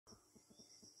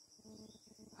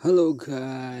Halo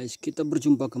guys, kita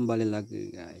berjumpa kembali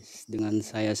lagi guys dengan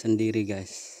saya sendiri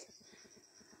guys,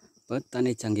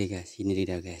 petani canggih guys. Ini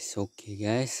dia guys. Oke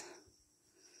guys,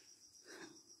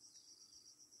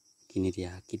 gini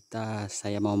dia.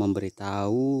 Saya mau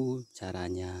memberitahu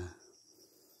caranya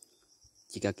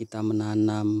jika kita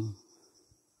menanam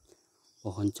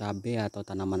pohon cabe atau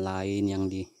tanaman lain yang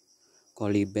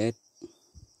dikolibet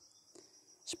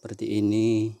seperti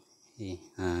ini.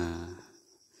 Nah,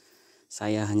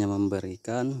 saya hanya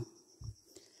memberikan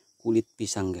kulit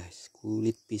pisang guys,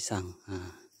 kulit pisang.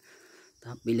 Nah,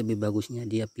 tapi lebih bagusnya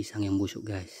dia pisang yang busuk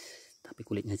guys, tapi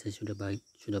kulitnya saja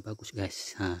sudah bagus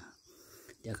guys. Nah,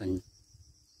 dia akan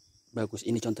bagus.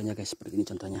 Ini contohnya guys, seperti ini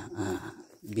contohnya. Nah,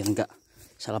 biar nggak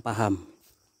salah paham.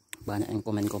 Banyak yang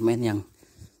komen-komen yang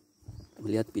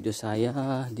melihat video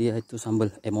saya, dia itu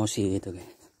sambil emosi gitu guys,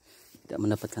 tidak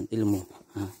mendapatkan ilmu.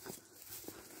 Nah,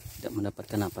 tidak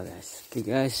mendapatkan apa guys. Oke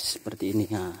guys, seperti ini.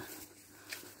 Nah,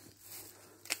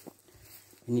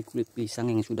 ini kulit pisang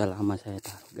yang sudah lama saya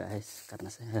taruh guys, karena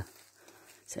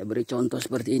saya beri contoh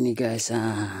seperti ini guys.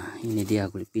 Nah, ini dia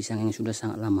kulit pisang yang sudah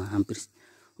sangat lama, hampir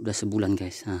udah sebulan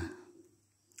guys.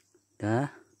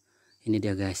 Nah, ini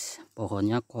dia guys,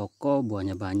 pohonnya kokoh,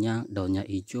 buahnya banyak, daunnya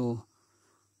hijau.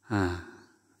 Nah,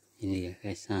 ini dia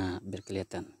guys. Nah, biar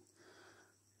kelihatan.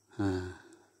 Nah,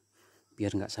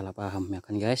 biar nggak salah paham ya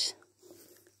kan guys.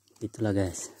 Itulah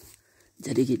guys.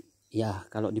 Jadi ya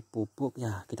kalau dipupuk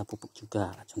ya kita pupuk juga.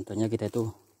 Contohnya kita itu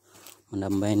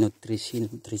menambah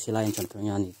nutrisi lain,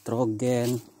 contohnya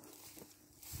nitrogen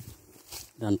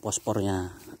dan fosfornya,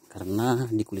 karena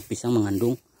di kulit pisang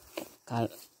mengandung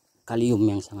kalium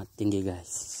yang sangat tinggi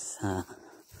guys. Nah,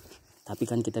 tapi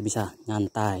kan kita bisa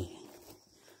nyantai.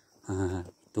 Nah,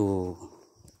 itu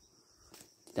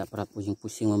tidak perlu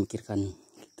pusing-pusing memikirkan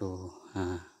gitu.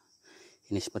 Nah,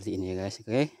 ini seperti ini ya guys.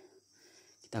 Oke,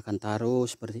 kita akan taruh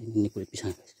seperti ini kulit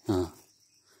pisang guys. Nah,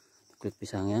 kulit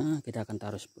pisangnya kita akan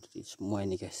taruh seperti semua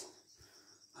ini guys.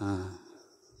 Nah,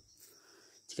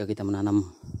 jika kita menanam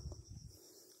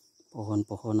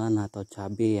pohon-pohonan atau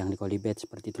cabai yang dikolibet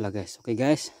seperti itulah guys. Oke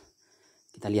guys,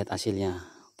 kita lihat hasilnya.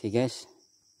 Oke guys,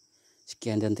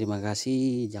 sekian dan terima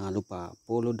kasih. Jangan lupa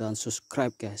follow dan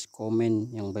subscribe guys,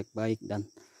 komen yang baik-baik dan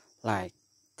like.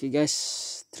 Oke guys,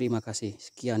 terima kasih.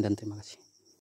 Sekian dan terima kasih.